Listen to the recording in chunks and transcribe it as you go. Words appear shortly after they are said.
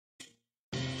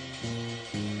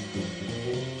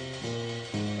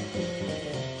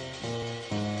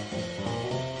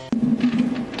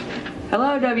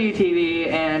Hello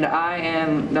WTV, and I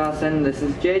am Dawson. This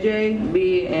is JJ,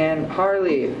 B, and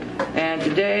Harley. And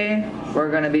today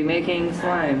we're going to be making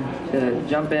slime to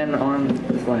jump in on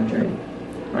the slime train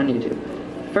on YouTube.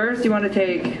 First you want to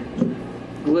take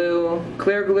glue,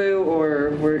 clear glue,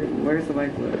 or where's the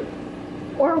white glue?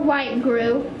 Or white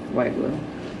glue. White glue.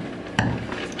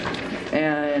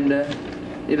 And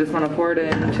you just want to pour it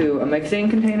into a mixing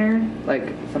container,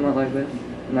 like somewhat like this.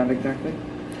 Not exactly.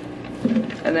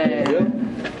 And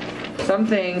then some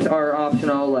things are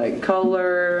optional, like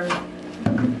color,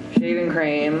 shaving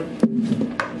cream,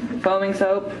 foaming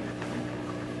soap,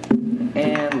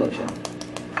 and lotion,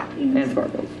 and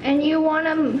sparkles. And you want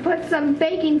to put some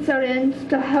baking soda in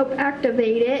to help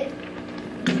activate it.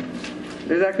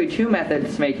 There's actually two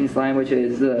methods to making slime, which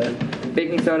is the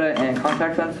baking soda and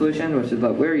contact lens solution, which is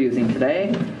what we're using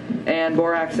today, and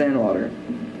borax and water.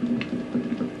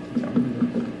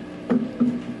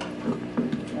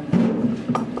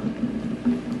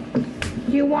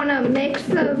 You want to mix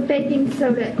the baking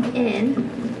soda in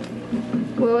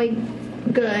really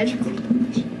good.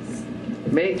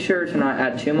 Make sure to not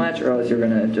add too much, or else you're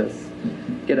going to just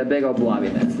get a big old blobby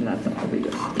mess, and that's not what we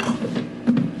do.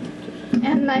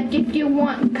 And like if you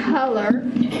want color.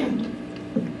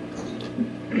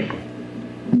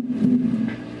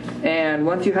 And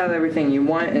once you have everything you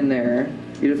want in there,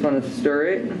 you just want to stir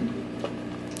it.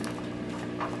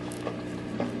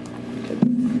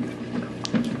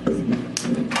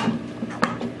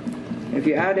 If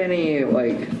you add any,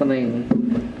 like, something,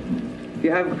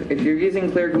 if you're using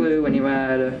clear glue and you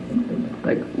add,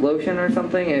 like, lotion or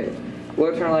something, it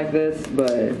will turn like this,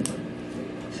 but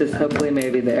it's just hopefully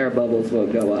maybe the air bubbles will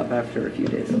go up after a few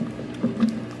days.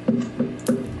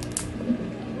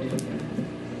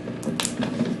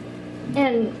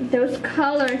 And those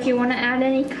colors, you want to add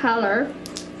any color.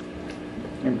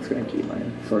 I'm just going to keep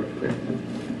mine sort of clear.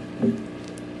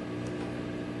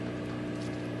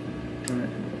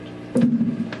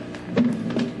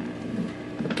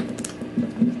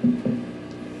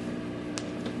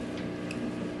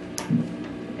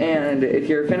 And if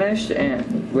you're finished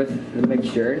with the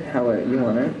mixture, how you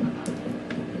want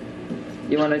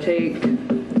to take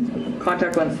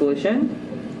contact lens solution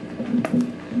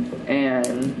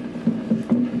and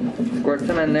squirt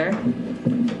some in there,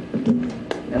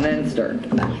 and then stir.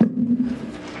 And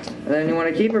then you want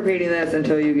to keep repeating this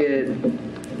until you get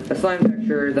a slime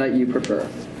texture that you prefer.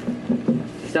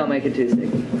 Just don't make it too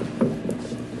sticky.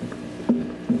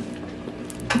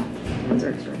 That's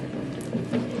extra.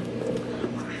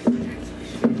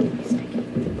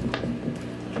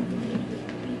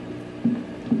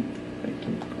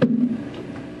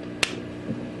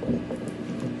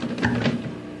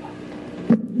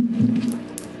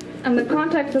 And the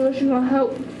contact solution will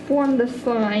help form the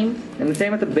slime. And the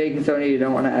same with the baking soda, you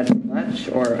don't want to add too much,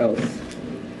 or else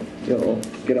you'll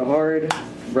get a hard,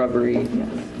 rubbery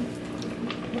mess.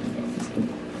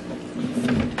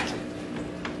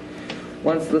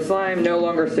 Once the slime no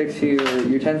longer sticks to your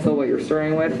utensil, what you're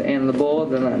stirring with, and the bowl,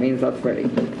 then that means that's ready.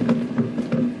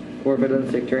 Or if it doesn't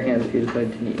stick to your hands, if you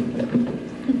decide to knead it.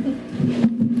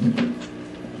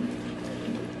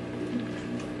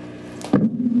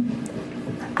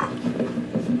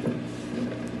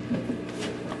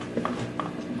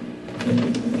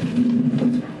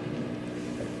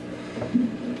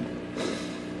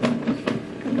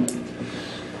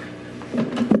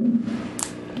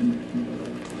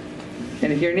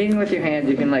 And if you're kneading with your hands,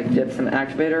 you can like dip some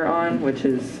activator on, which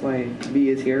is why B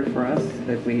is here for us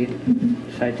if we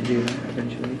decide to do that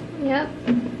eventually. Yep.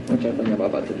 Which I think I'm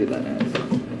about to do that now.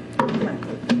 So.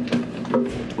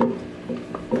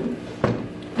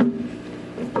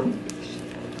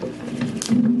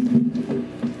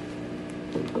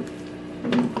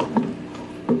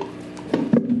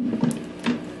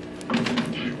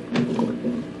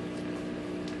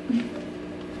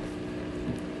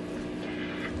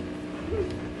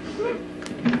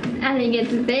 And it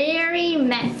gets very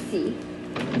messy.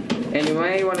 And you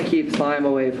might want to keep slime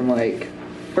away from like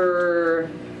fur,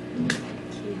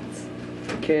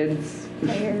 kids.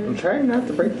 I'm trying not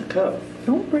to break the cup.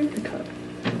 Don't break the cup.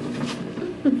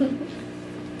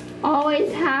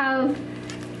 Always have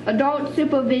adult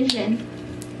supervision.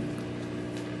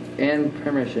 And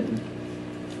permission.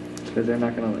 Because they're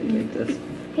not going to let you make this.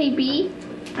 Hey B,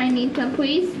 I need some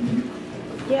please.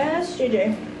 Yes,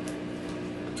 JJ.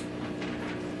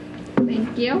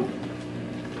 Thank you.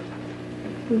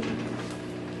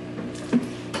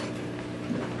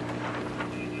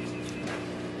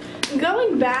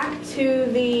 Going back to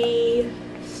the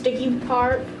sticky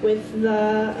part with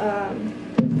the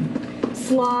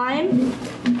slime,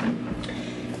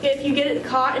 if you get it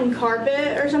caught in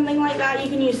carpet or something like that, you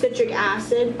can use citric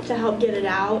acid to help get it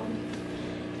out.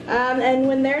 And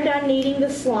when they're done kneading the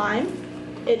slime,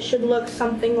 it should look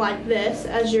something like this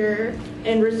as your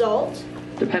end result.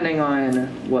 Depending on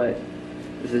what,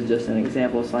 this is just an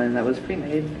example slime that was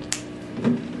pre-made.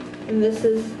 And this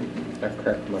is I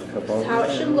cracked my cup all how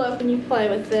it should look when you play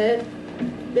with it.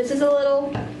 This is a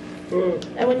little,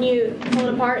 and when you pull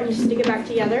it apart and you stick it back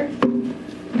together,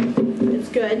 it's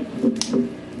good.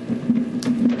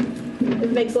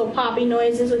 It makes little poppy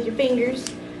noises with your fingers.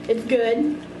 It's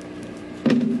good.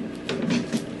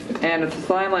 And if the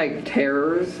slime like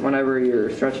tears whenever you're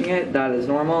stretching it, that is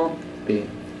normal. B.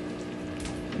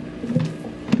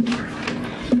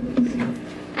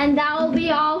 And that will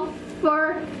be all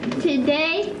for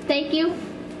today. Thank you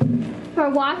for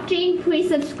watching. Please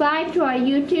subscribe to our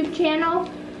YouTube channel.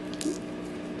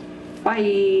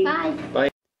 Bye. Bye. Bye.